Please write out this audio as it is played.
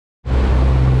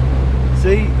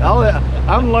See,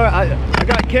 I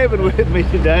got Kevin with me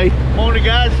today. Morning,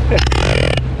 guys.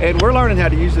 And we're learning how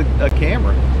to use a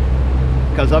camera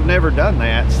because I've never done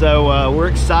that. So we're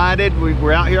excited.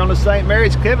 We're out here on the St.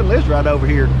 Mary's. Kevin lives right over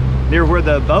here near where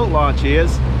the boat launch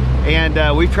is.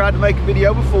 And we've tried to make a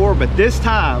video before, but this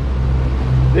time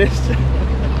we're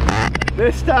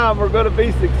going to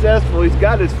be successful. He's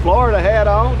got his Florida hat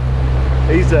on.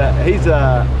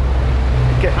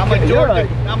 I'm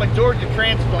a Georgia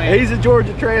transplant. He's a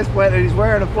Georgia transplant, and he's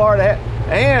wearing a Florida hat.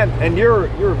 And you're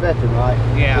a veteran, right?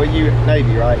 Yeah. Well, you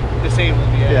Navy, right? Disabled,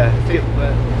 yeah. Disabled,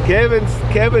 but Kevin's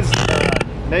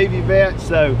Navy vet,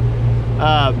 so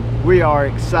we are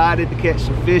excited to catch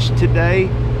some fish today.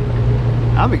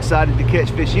 I'm excited to catch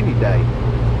fish any day.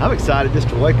 I'm excited just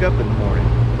to wake up in the morning.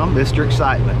 I'm Mr.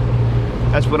 Excitement.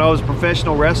 That's when I was a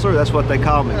professional wrestler. That's what they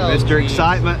call me, Mr. Geez.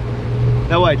 Excitement.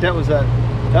 No, wait, that was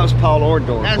Paul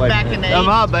Orndorff. That was back in the 80s. Oh,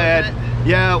 my bad.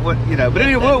 Yeah, well, you know, but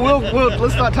anyway, we'll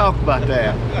let's not talk about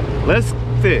that. Let's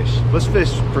fish. Let's fish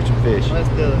for some fish. Let's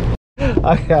do it.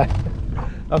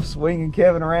 I'm swinging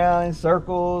Kevin around in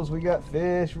circles. We got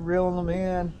fish, we're reeling them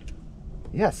in.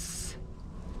 Yes.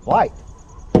 White.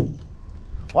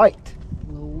 White.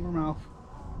 A little Wrmouth.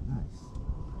 Nice.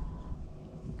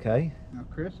 Okay. Now,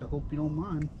 Chris, I hope you don't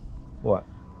mind. What?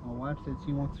 My wife said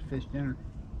she wants to fish dinner.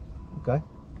 Okay. Is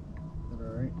that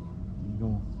all right? You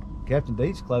going? Captain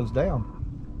D's closed down.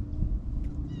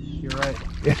 You're right.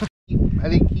 Yeah. I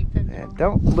didn't keep it. And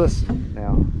don't listen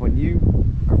now. When you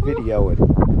are videoing,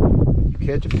 you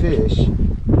catch a fish,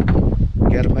 you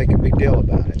got to make a big deal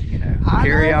about it. You know,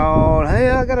 carry on. Hey,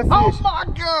 I got a fish. Oh my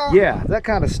God! Yeah, that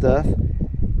kind of stuff.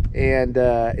 And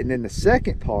then the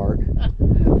second part,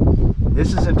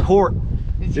 this is important.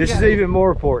 This is even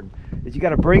more important. Is you got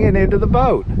to bring it into the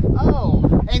boat. Oh,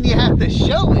 and you have to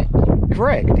show it.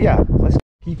 Correct. Yeah. Let's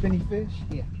keep any fish.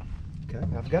 Yeah. Okay.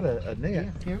 I've got a net.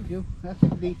 Yeah, here we go. That's a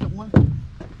decent one.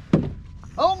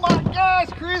 Oh my gosh,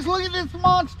 Chris, look at this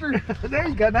monster. There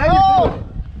you go. Now you're doing it.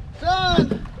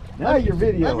 Son. Now you're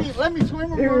videoing. Let me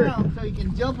swim him Here. around so he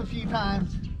can jump a few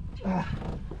times. Yeah,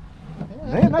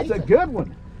 Man, that's a good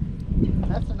one.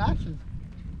 That's a nice one.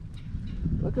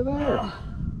 Look at there.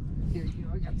 Here you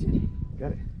go, I got you.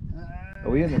 Got it. Are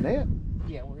we in the net?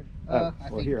 Yeah, we're. Well, I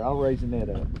think here, I'll raise the net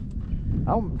up.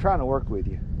 I'm trying to work with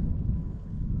you.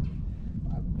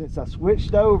 Since I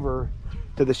switched over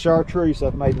to the chartreuse,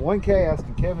 I've made one cast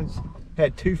and Kevin's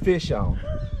had 2 fish on.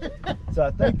 So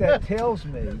I think that tells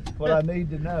me what I need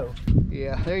to know.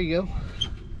 Yeah, there you go.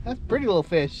 That's a pretty little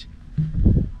fish.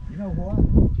 You know what?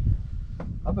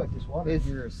 I bet this water in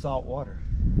here is salt water.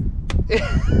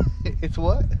 It's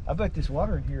what? I bet this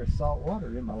water in here is salt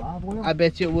water in my live well. I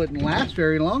bet you it wouldn't last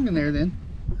very long in there then.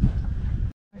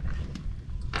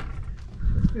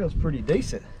 This feels pretty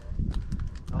decent.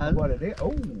 I don't know what it is.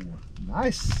 Oh,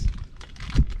 nice.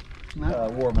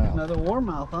 Wrmouth. Another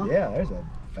Wrmouth, huh? Yeah, there's a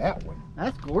fat one.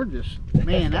 That's gorgeous.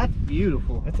 Man, that's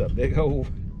beautiful. That's a big old.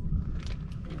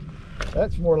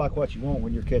 That's more like what you want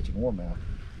when you're catching Wrmouth.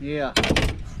 Yeah.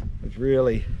 It's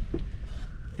really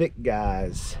thick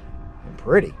guys and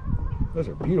pretty. Those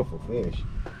are beautiful fish.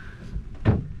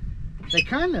 They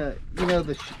kind of, you know,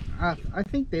 I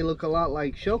think they look a lot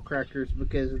like shell crackers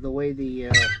because of the way the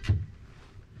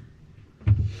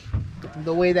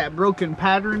way that broken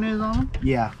pattern is on them.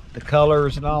 Yeah, the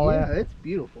colors and all that. Yeah, it's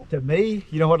beautiful. To me,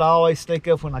 you know what I always think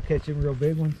of when I catch them real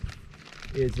big ones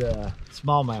is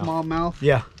smallmouth. Smallmouth.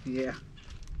 Yeah. Yeah.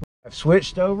 I've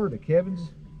switched over to Kevin's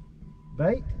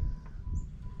bait,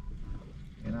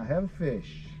 and I have a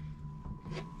fish.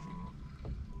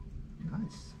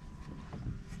 Nice.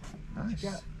 Nice.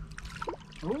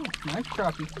 Oh, nice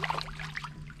crappie.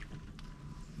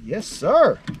 Yes,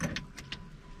 sir.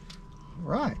 All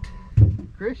right.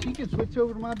 Chris, you can switch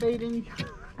over to my bait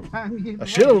anytime you I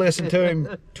should have listened to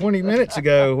him 20 minutes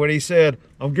ago when he said,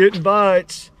 I'm getting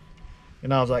bites.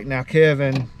 And I was like, now,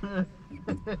 Kevin,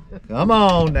 come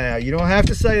on now. You don't have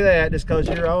to say that just because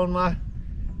you're on my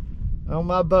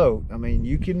boat. I mean,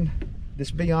 you can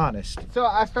just be honest. So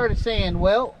I started saying,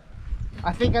 well,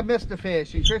 I think I missed a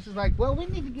fish. And Chris is like, well, we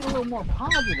need to get a little more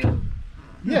positive.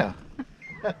 Yeah.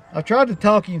 I tried to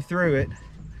talk him through it.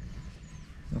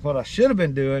 And what I should have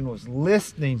been doing was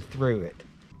listening through it.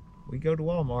 We go to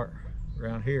Walmart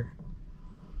around here.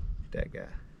 That guy.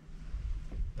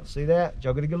 Y'all see that? Did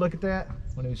y'all get a good look at that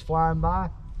when he was flying by?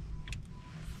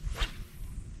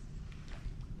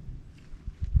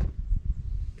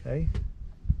 Okay.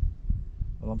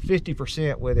 Well, I'm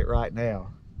 50% with it right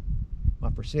now. My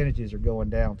percentages are going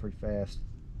down pretty fast.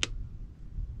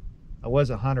 I was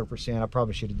 100%. I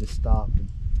probably should have just stopped, and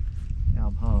now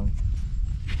I'm hung.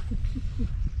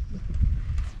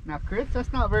 Now, Chris,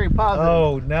 that's not very positive.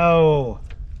 Oh no.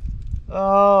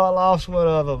 Oh, I lost one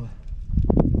of them.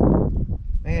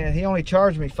 Man, he only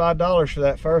charged me $5 for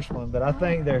that first one, but I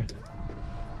think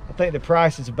the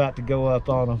price is about to go up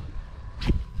on them.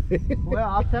 Well,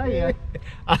 I'll tell you,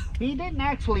 he didn't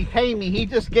actually pay me. He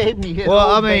just gave me his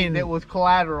bait that was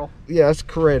collateral. Yeah, that's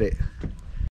credit.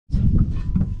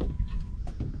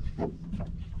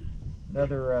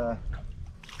 Another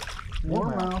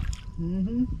Wrmouth.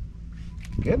 Mm-hmm.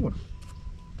 Good one.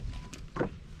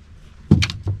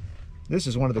 This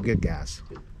is one of the good guys.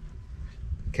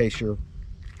 In case you're...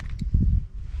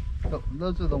 Oh,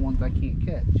 those are the ones I can't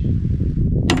catch.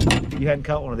 You hadn't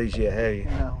caught one of these yet, have you?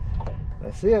 No.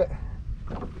 That's it.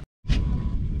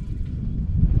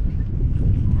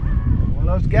 One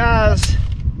of those guys.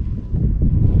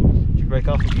 Did you break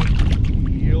off again?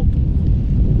 Yep.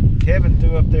 Kevin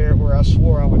threw up there where I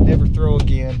swore I would never throw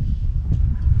again.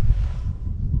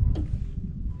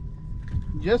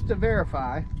 Just to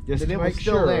verify Just that to it make was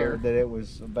still sure there. that it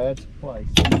was a bad place.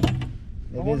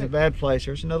 It is a bad place.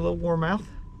 There's another little Wrmouth.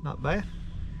 Not bad.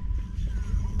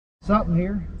 Something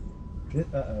here.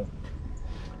 Uh-oh.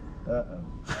 Uh-oh.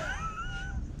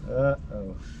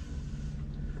 Uh-oh.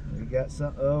 We got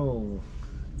some. Oh.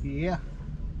 Yeah.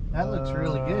 That looks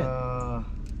really good.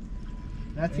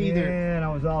 That's either. Man, I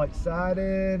was all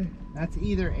excited. That's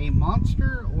either a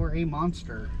monster or a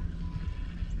monster.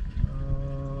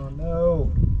 Oh,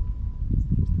 no.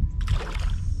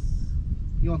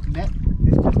 You want the net?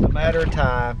 It's just a matter of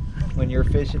time when you're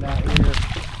fishing out here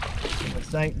in the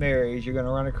St. Mary's. You're going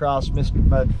to run across Mr.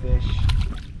 Mudfish.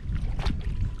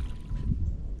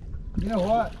 You know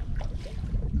what?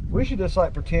 We should just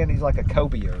like pretend he's like a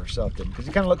cobia or something, because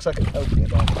he kind of looks like a cobia,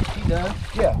 don't he? He does.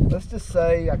 Yeah, let's just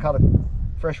say I caught a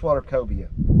freshwater cobia.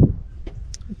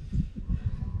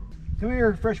 Come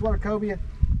here, freshwater cobia.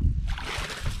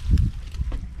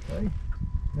 Okay.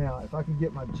 Now, if I can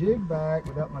get my jig back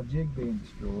without my jig being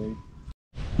destroyed.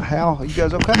 Hal, are you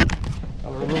guys okay? I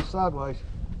was a little sideways.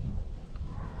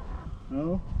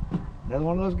 No. Another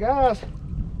one of those guys.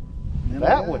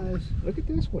 That one. Look at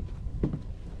this one.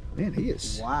 Man, he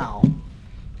is. Wow.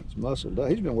 He's muscled up.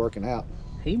 He's been working out.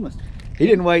 He must. He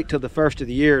didn't wait till the first of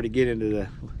the year to get into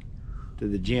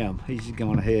the gym. He's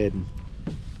going ahead and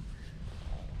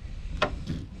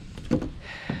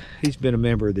he's been a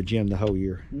member of the gym the whole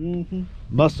year. Mm-hmm.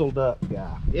 Muscled up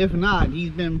guy. If not,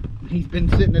 he's been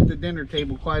sitting at the dinner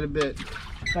table quite a bit.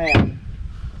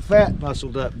 Fat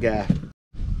muscled up guy.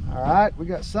 All right, we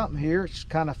got something here. It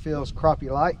kind of feels crappie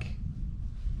like,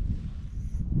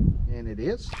 and it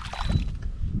is.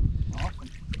 Awesome.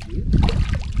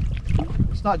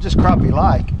 It's not just crappie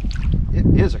like, it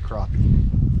is a crappie,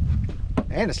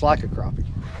 and it's like a crappie.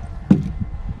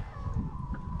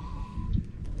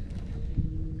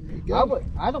 There you go.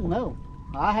 I don't know.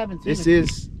 I haven't seen This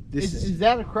it. Is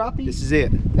that a crappie? This is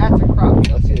it. That's a crappie.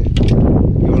 That's it.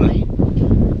 You wanna?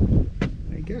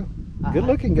 There you go. Good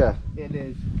looking guy. It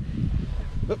is.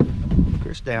 Oh,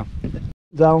 Chris down.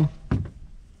 Zone.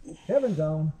 Kevin's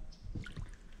on.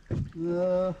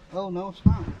 Oh no, it's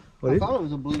not. What I is thought it? it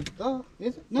was a blue. Is it? Oh,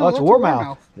 No, it's a that's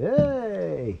Wrmouth.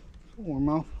 Yay. It's a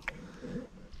Wrmouth.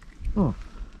 Huh.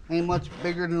 Ain't much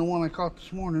bigger than the one I caught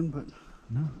this morning, but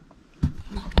No.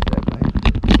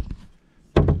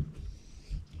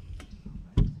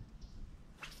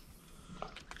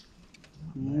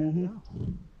 mm-hmm.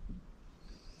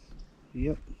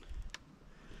 Yep.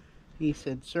 He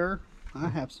said, "Sir, I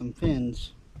have some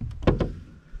fins."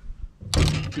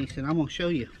 He said, "I'm gonna show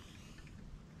you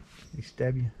He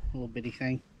stab you. a little bitty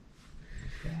thing."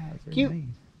 Guys, they're Cute.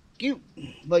 mean. Cute.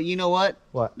 But you know what?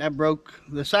 What? That broke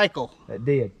the cycle. That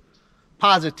did.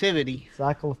 Positivity.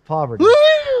 Cycle of poverty.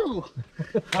 Woo!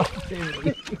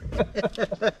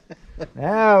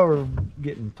 Now we're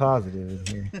getting positive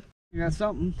in here. You got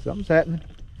something? Something's happening.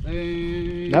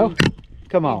 Hey. No?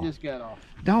 Come He on. just got off.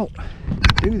 Don't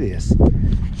do this.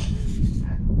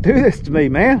 Do this to me,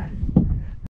 man.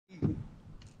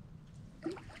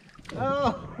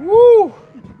 Oh. Woo!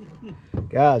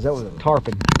 Guys, that was a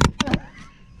tarpon.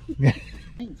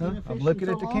 I'm looking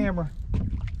at the camera.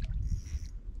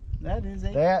 That is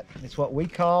a That is what we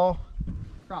call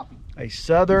crappie. a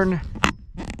southern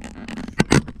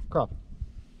crappie.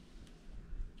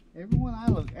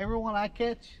 Everyone I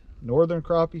catch Northern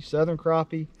crappie, southern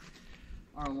crappie.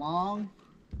 are long.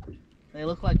 They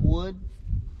look like wood.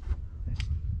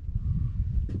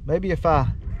 Maybe if how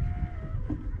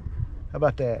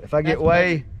about that? If I get That's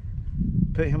way,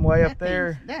 put him way up That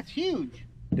there. thing's- That's huge.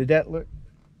 Did that look?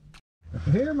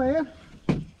 Here, man.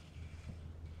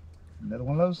 Another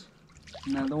one of those.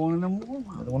 Another one of them.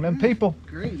 Another one of them people.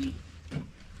 Gravy.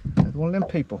 Another one of them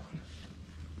people.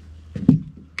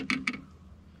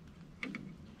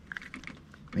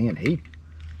 Man, he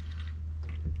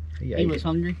was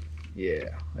hungry?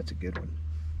 Yeah, that's a good one.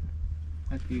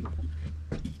 That's beautiful.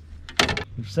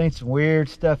 We've seen some weird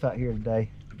stuff out here today.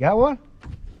 You got one?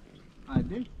 I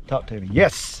do. Talk to me.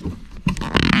 Yes! You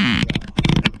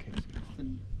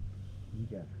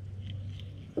got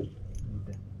it.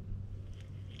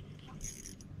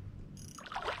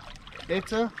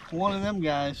 It's one of them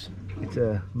guys. It's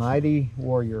a mighty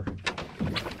warrior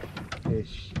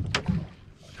fish.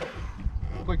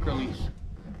 Quick release.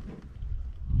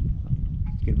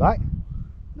 Get a bite?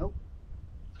 Nope.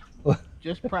 What?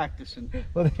 Just practicing.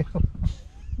 What the hell?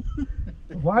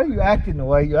 Why are you acting the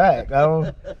way you act? I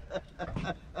don't.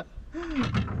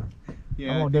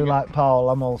 Yeah, I'm gonna do like Paul.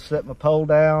 I'm gonna set my pole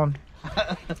down.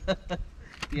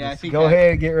 Yeah, I think. Go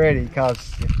ahead and get ready,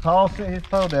 cause if Paul set his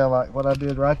pole down like what I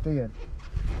did right then.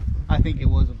 I think it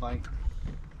was a bite.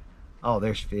 Oh,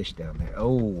 there's fish down there.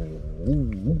 Oh,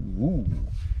 ooh, ooh.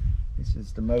 This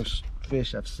is the most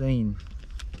fish I've seen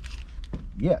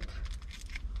yet.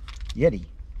 Yeti.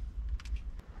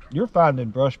 You're finding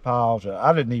brush piles that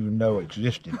I didn't even know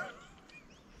existed.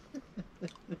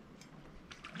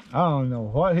 I don't know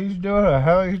what he's doing or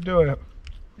how he's doing it.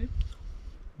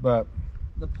 But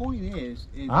the point is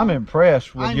I'm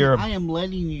impressed with your... I am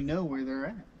letting you know where they're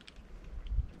at.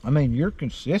 I mean, you're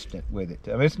consistent with it.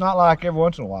 I mean, it's not like every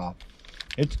once in a while.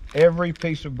 It's every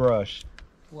piece of brush.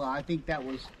 Well, I think that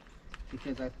was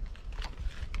because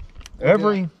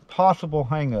Every possible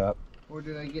hang up. Or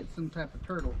did I get some type of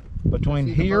turtle? Between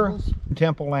here and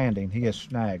Temple Landing, he is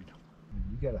snagged.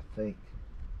 You gotta think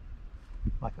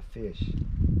like a fish.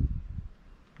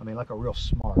 I mean, like a real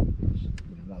smart fish. You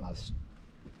know, not like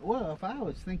well, if I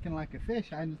was thinking like a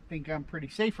fish, I think I'm pretty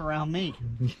safe around me.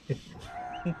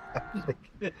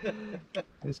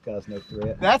 This guy's no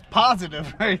threat. That's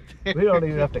positive right there. We don't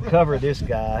even have to cover this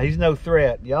guy. He's no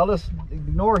threat. Y'all just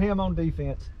ignore him on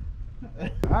defense. All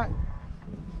right.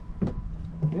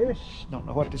 Fish. Don't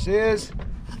know what this is.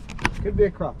 Could be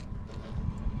a crappie.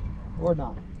 Or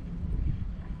not.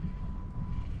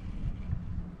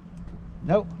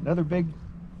 Nope. Another big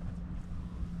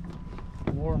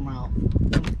Wrmouth.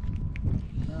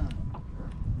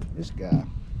 This guy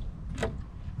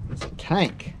is a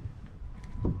tank.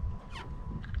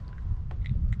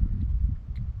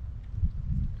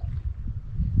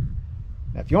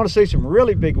 Now, if you want to see some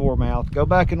really big Wrmouth, go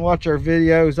back and watch our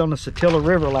videos on the Satilla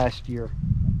River last year.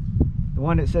 The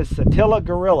one that says Satilla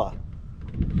Gorilla.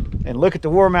 And look at the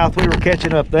Wrmouth we were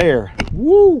catching up there.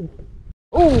 Woo!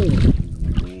 Ooh!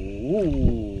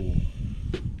 Ooh!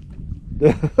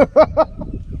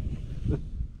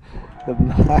 The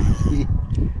mighty.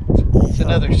 It's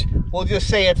another, we'll just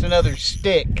say it's another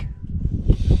stick.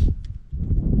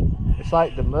 It's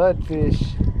like the mudfish.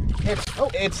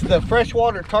 It's the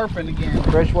freshwater tarpon again.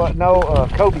 Freshwater, no,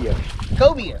 cobia.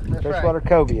 Cobia, that's Freshwater right.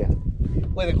 cobia.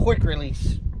 With a quick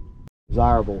release.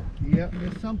 Desirable. Yep,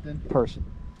 it's something. Person.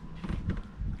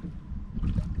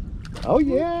 Oh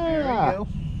yeah. There you go.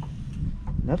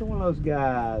 Another one of those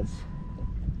guys.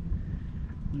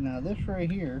 Now this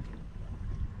right here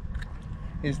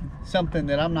is something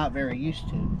that I'm not very used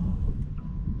to.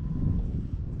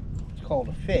 It's called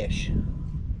a fish.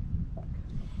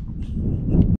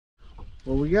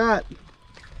 What we got?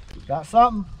 Got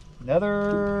something.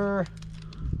 Another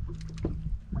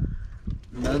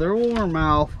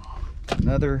Wrmouth.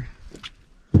 Another.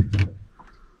 I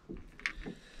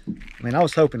mean, I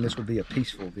was hoping this would be a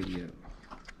peaceful video,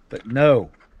 but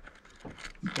no.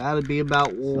 Gotta be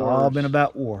about war. It's all been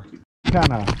about war.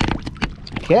 Kind of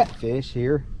catfish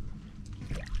here.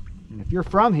 And if you're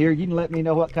from here, you can let me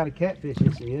know what kind of catfish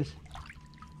this is,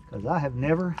 because I have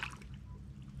never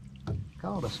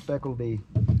caught a speckledy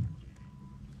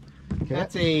cat.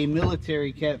 That's a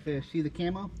military catfish. See the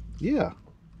camo? Yeah,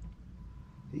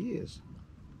 he is.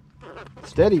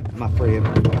 Steady, my friend.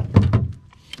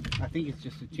 I think it's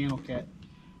just a channel cat.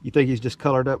 You think he's just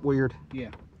colored up weird?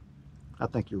 Yeah. I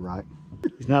think you're right.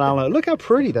 He's not all. Look how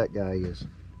pretty that guy is.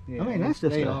 Yeah, I mean, that's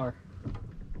just they a are.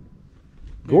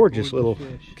 gorgeous little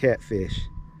fish. catfish.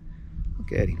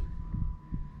 Look at him.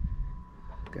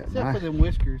 Got Except nice. for them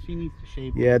whiskers, he needs to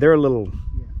shave them. Yeah, they're a little.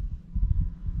 Yeah.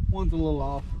 One's a little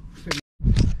off.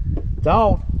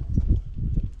 Don't.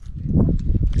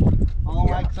 All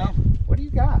like something. What do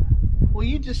you got? Well,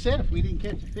 you just said if we didn't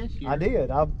catch a fish here. I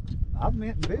did. I've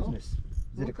meant business.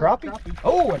 Is it a Crappie? crappie?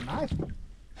 Oh, a nice one.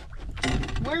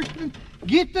 Where's the,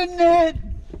 get the net.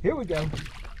 Here we go.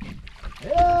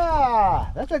 Yeah,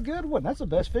 that's a good one. That's the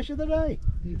best fish of the day.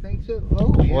 You think so?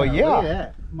 Oh, yeah. Well, yeah. Look at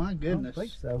that. My goodness. I don't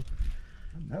think so.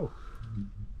 No.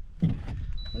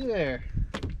 Look there.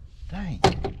 Dang.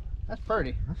 That's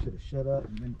pretty. I should have shut up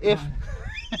and been If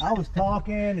I was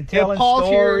talking and telling Paul's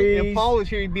stories. Here, if Paul was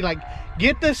here, he'd be like,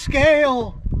 "Get the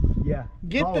scale." Yeah.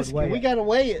 Get the scale. We gotta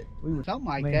weigh it. Something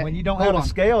like that. When you don't have a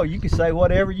scale, you can say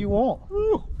whatever you want.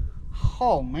 Ooh.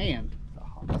 Oh man.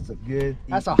 That's a good.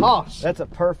 That's a hoss. That's a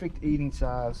perfect eating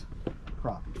size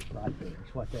crappie right there.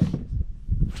 That's what that is.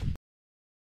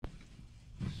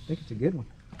 I think it's a good one.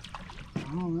 I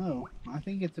don't know. I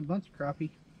think it's a bunch of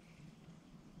crappie.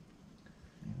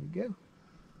 There we go.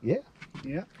 Yeah.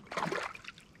 Yeah.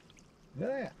 Look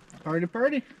at that. Party,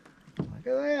 party. Look at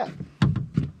that.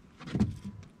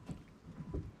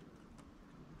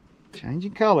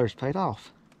 Changing colors paid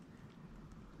off.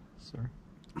 Sir.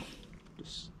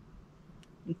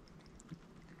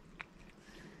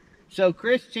 So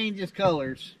Chris changes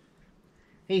colors.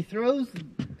 He throws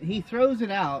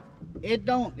it out. It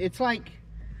don't. It's like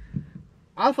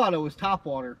I thought it was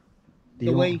topwater.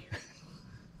 You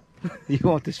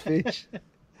want this fish?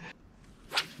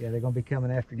 Yeah, they're gonna be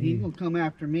coming after you. He's gonna come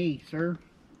after me, sir.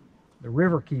 The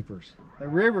river keepers. The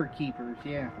river keepers,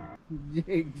 yeah.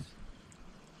 Jigs.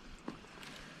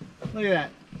 Look at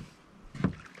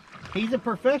that. He's a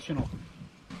professional.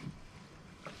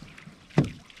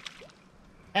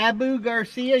 Abu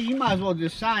Garcia, you might as well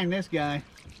just sign this guy.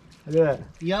 Look at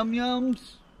that. Yum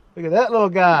Yums. Look at that little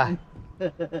guy.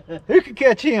 Who could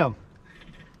catch him?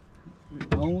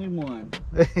 Only one.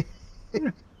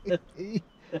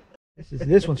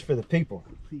 This one's for the people.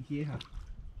 Yeah.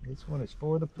 This one is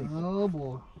for the people. Oh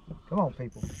boy. Come on,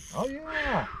 people. Oh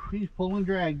yeah. He's pulling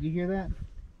drag. Do you hear that?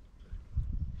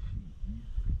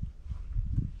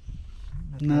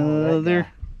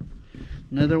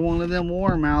 Another one of them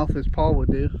Wrmouth, as Paul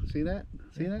would do. See that?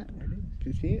 See that? Can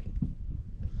you see it?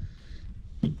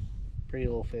 Pretty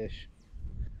little fish.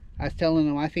 I was telling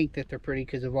them I think that they're pretty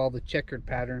because of all the checkered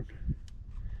pattern.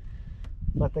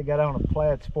 But they got on a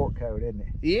plaid sport coat, isn't it?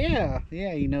 Yeah,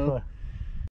 yeah, you know.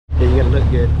 Yeah, you gotta look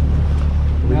good.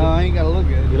 No, I ain't gotta look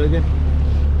good. You look good?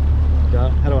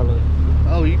 How do I look?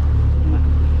 Oh, you.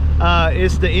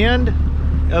 It's the end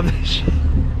of the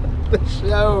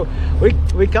show.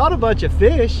 We caught a bunch of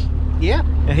fish. Yeah.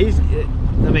 And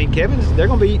they're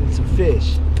gonna be eating some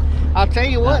fish. I'll tell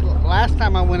you what, last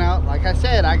time I went out, like I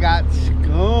said, I got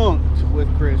skunked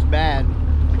with Chris bad.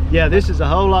 Yeah, this is a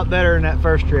whole lot better than that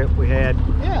first trip we had.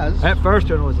 Yeah. That first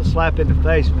one was a slap in the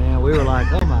face, man. We were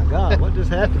like, oh my God, what just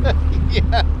happened?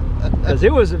 Yeah. Because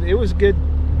it was good.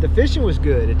 The fishing was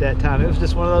good at that time. It was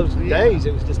just one of those days.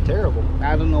 It was just terrible.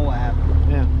 I don't know what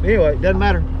happened. Yeah. Anyway, it doesn't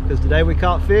matter because today we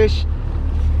caught fish.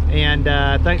 And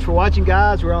thanks for watching,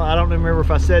 guys. I don't remember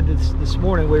if I said this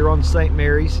morning. We were on St.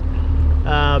 Mary's,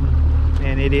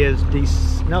 and it is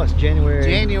it's January.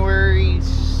 January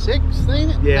 6th,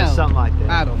 ain't it? Yeah, no, something like that.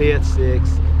 I don't 5th,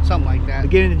 6th. Something like that.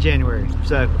 Beginning of January.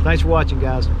 So thanks for watching,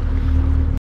 guys.